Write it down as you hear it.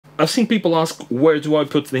I've seen people ask, where do I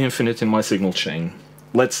put the infinite in my signal chain?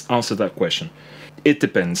 Let's answer that question. It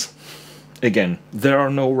depends. Again, there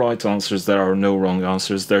are no right answers, there are no wrong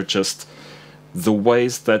answers, they're just the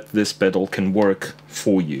ways that this pedal can work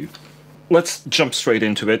for you. Let's jump straight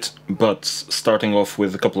into it, but starting off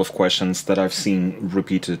with a couple of questions that I've seen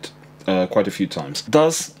repeated quite a few times.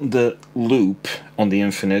 Does the loop on the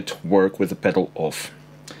infinite work with the pedal off?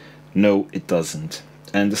 No, it doesn't.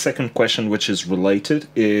 And the second question, which is related,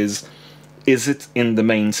 is it in the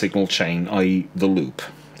main signal chain, i.e. the loop?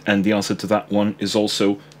 And the answer to that one is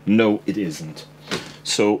also no, it isn't.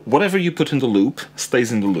 So whatever you put in the loop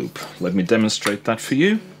stays in the loop. Let me demonstrate that for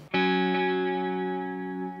you.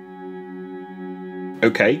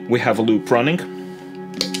 Okay, we have a loop running.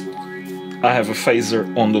 I have a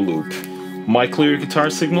phaser on the loop. My clear guitar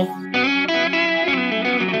signal.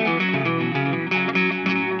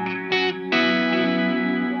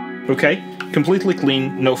 Okay, completely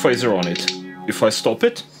clean, no phaser on it. If I stop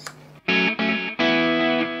it,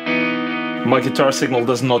 my guitar signal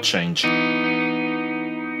does not change.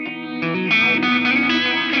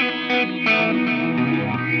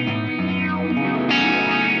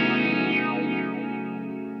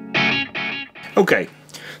 Okay,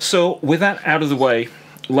 so with that out of the way,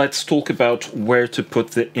 let's talk about where to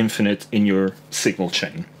put the infinite in your signal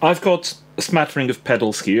chain. I've got a smattering of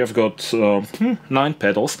pedals here. I've got 9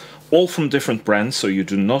 pedals, all from different brands, so you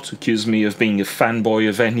do not accuse me of being a fanboy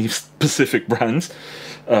of any specific brands,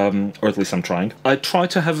 or at least I'm trying. I try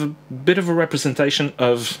to have a bit of a representation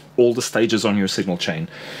of all the stages on your signal chain.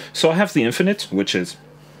 So I have the infinite, which is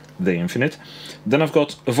the infinite. Then I've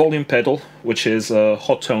got a volume pedal, which is a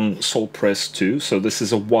Hot Tone Soul Press 2, so this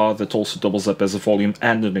is a wah that also doubles up as a volume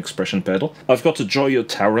and an expression pedal. I've got a Joyo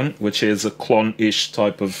Tauren, which is a clone-ish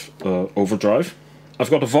type of overdrive. I've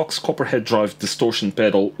got a Vox Copperhead Drive distortion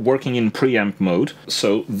pedal working in preamp mode,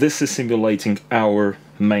 so this is simulating our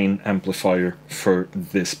main amplifier for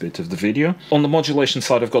this bit of the video. On the modulation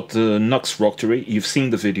side, I've got the Nux Rockery. You've seen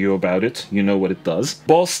the video about it, you know what it does.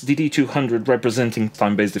 Boss DD200 representing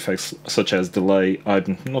time-based effects such as delay.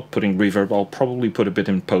 I'm not putting reverb, I'll probably put a bit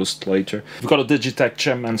in post later. I've got a Digitech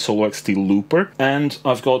Gem and Solo XT looper, and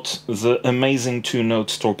I've got the amazing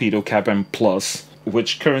 2-note Torpedo C.A.B Plus,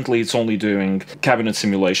 which currently it's only doing cabinet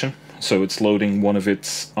simulation. So it's loading one of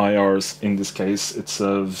its IRs, in this case it's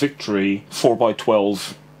a Victory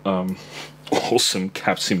 4x12 awesome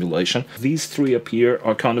cab simulation. These 3 up here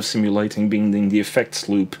are kind of simulating being in the effects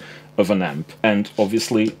loop of an amp. And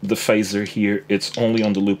obviously the phaser here, it's only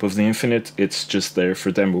on the loop of the infinite, it's just there for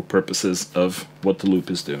demo purposes of what the loop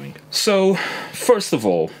is doing. So first of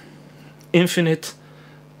all, infinite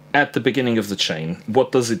at the beginning of the chain,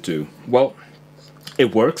 what does it do? Well,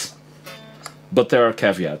 it works, but there are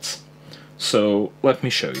caveats. So let me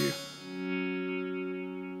show you.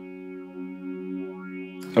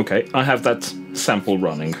 Okay, I have that sample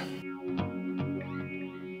running.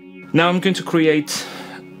 Now I'm going to create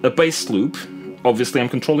a bass loop. Obviously I'm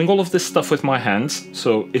controlling all of this stuff with my hands,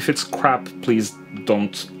 so if it's crap, please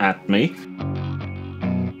don't at me.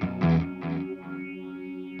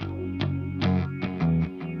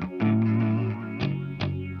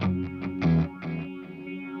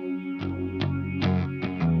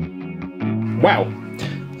 Wow,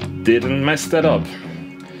 didn't mess that up.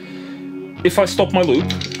 If I stop my loop,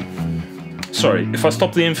 sorry, if I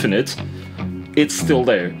stop the infinite, it's still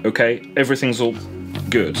there, okay? Everything's all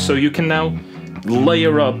good. So you can now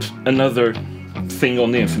layer up another thing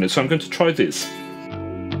on the infinite. So I'm going to try this.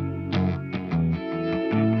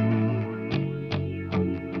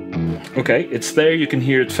 Okay, it's there, you can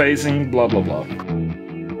hear it phasing, blah blah blah.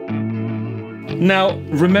 Now,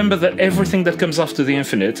 remember that everything that comes after the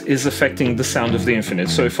infinite is affecting the sound of the infinite,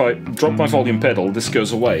 so if I drop my volume pedal, this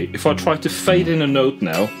goes away. If I try to fade in a note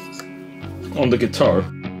now, on the guitar,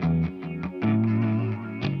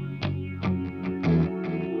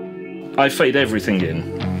 I fade everything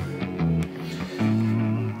in.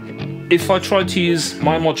 If I try to use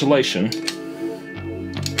my modulation,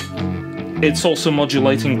 it's also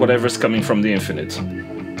modulating whatever's coming from the infinite.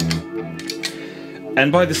 And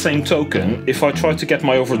by the same token, if I try to get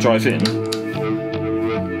my overdrive in,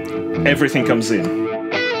 everything comes in.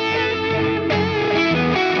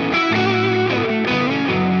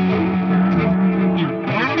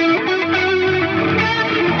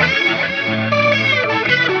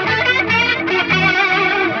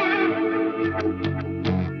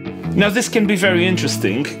 Now this can be very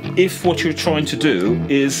interesting if what you're trying to do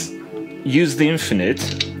is use the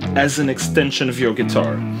infinite as an extension of your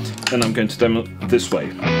guitar. And I'm going to demo this way.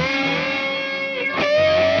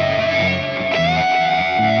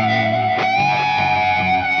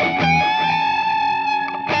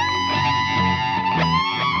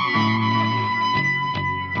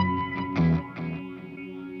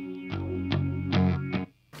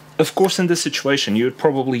 Of course, in this situation, you would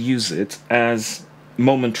probably use it as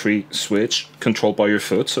momentary switch controlled by your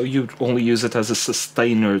foot, so you'd only use it as a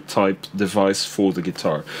sustainer type device for the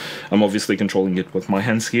guitar. I'm obviously controlling it with my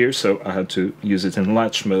hands here, so I had to use it in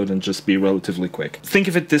latch mode and just be relatively quick. Think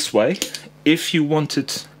of it this way: if you wanted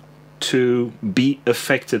to be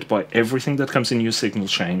affected by everything that comes in your signal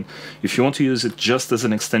chain, if you want to use it just as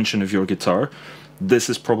an extension of your guitar, this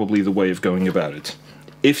is probably the way of going about it.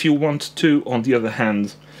 If you want to, on the other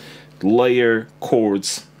hand, layer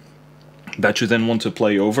chords that you then want to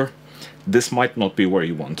play over, this might not be where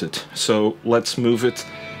you want it. So let's move it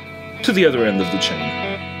to the other end of the chain.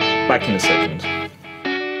 Back in a second.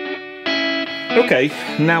 Okay,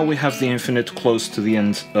 now we have the infinite close to the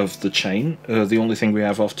end of the chain. The only thing we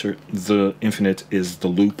have after the infinite is the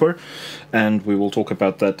looper, and we will talk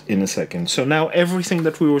about that in a second. So now everything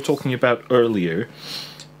that we were talking about earlier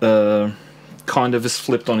kind of is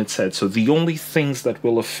flipped on its head. So the only things that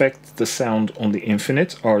will affect the sound on the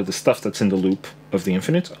infinite are the stuff that's in the loop of the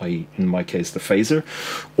infinite, i.e. in my case the phaser,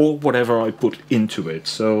 or whatever I put into it.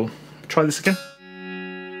 So try this again.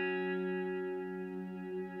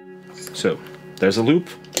 So there's a loop,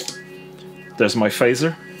 there's my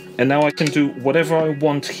phaser, and now I can do whatever I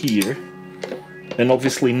want here, and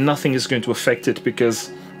obviously nothing is going to affect it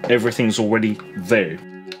because everything's already there.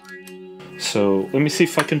 So let me see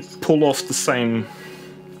if I can pull off the same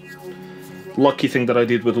lucky thing that I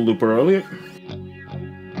did with the looper earlier.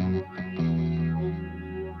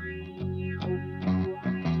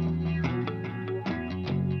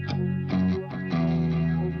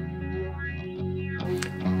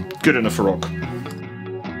 Good enough for rock.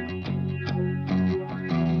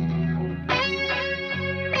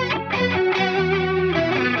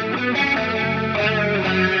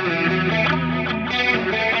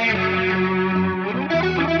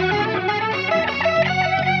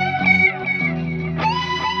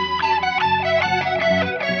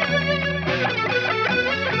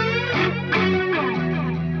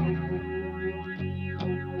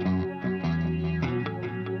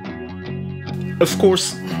 Of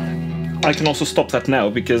course, I can also stop that now,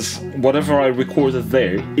 because whatever I recorded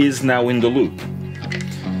there is now in the loop.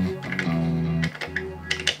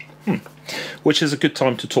 Which is a good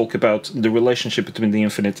time to talk about the relationship between the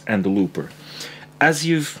infinite and the looper. As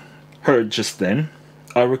you've heard just then,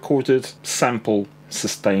 I recorded sample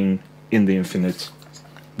sustain in the infinite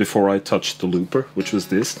before I touched the looper, which was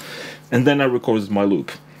this, and then I recorded my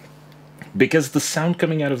loop. Because the sound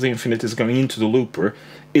coming out of the infinite is going into the looper,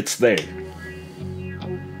 it's there.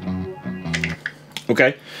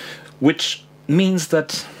 Okay, which means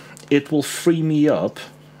that it will free me up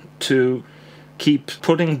to keep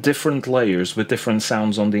putting different layers with different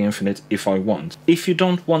sounds on the infinite if I want. If you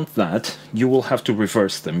don't want that, you will have to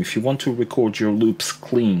reverse them. If you want to record your loops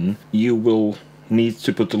clean, you will need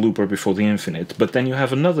to put the looper before the infinite. But then you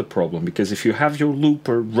have another problem, because if you have your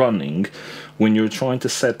looper running when you're trying to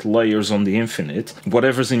set layers on the infinite,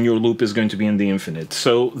 whatever's in your loop is going to be in the infinite.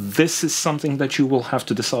 So this is something that you will have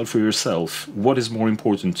to decide for yourself. What is more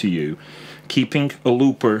important to you? Keeping a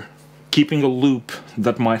loop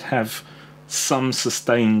that might have some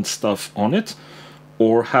sustained stuff on it,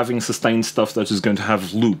 or having sustained stuff that is going to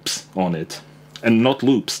have loops on it. And not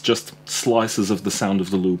loops, just slices of the sound of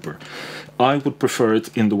the looper. I would prefer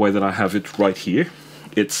it in the way that I have it right here.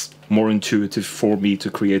 It's more intuitive for me to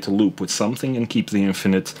create a loop with something and keep the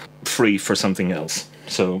infinite free for something else.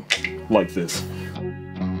 So, like this.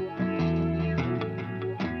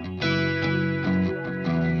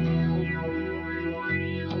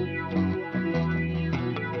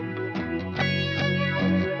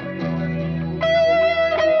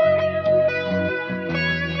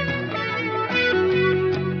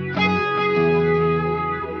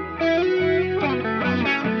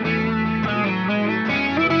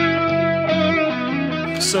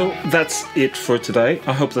 So that's it for today.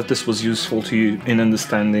 I hope that this was useful to you in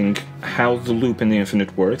understanding how the loop in the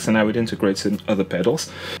infinite works and how it integrates in other pedals.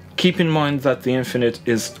 Keep in mind that the infinite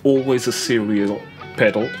is always a serial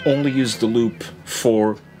pedal. Only use the loop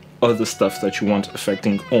for other stuff that you want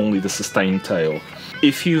affecting only the sustained tail.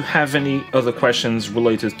 If you have any other questions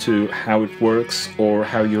related to how it works or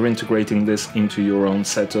how you're integrating this into your own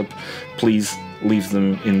setup, please leave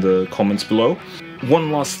them in the comments below.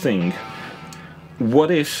 One last thing.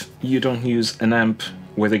 What if you don't use an amp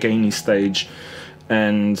with a gainy stage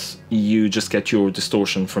and you just get your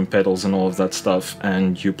distortion from pedals and all of that stuff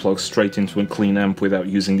and you plug straight into a clean amp without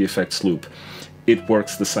using the effects loop? It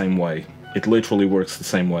works the same way. It literally works the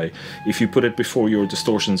same way. If you put it before your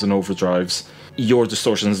distortions and overdrives, your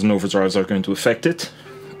distortions and overdrives are going to affect it.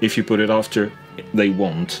 If you put it after, they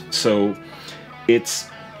won't. So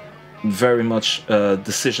it's very much a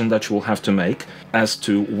decision that you will have to make as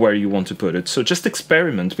to where you want to put it. So just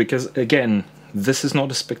experiment, because again, this is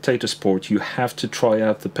not a spectator sport. You have to try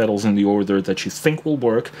out the pedals in the order that you think will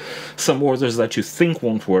work, some orders that you think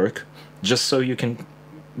won't work, just so you can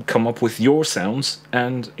come up with your sounds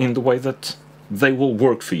and in the way that they will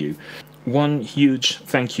work for you. One huge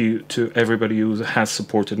thank you to everybody who has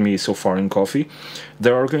supported me so far in Ko-fi.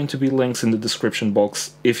 There are going to be links in the description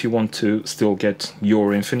box if you want to still get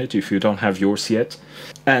your Infinite, if you don't have yours yet.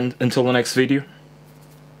 And until the next video,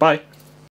 bye!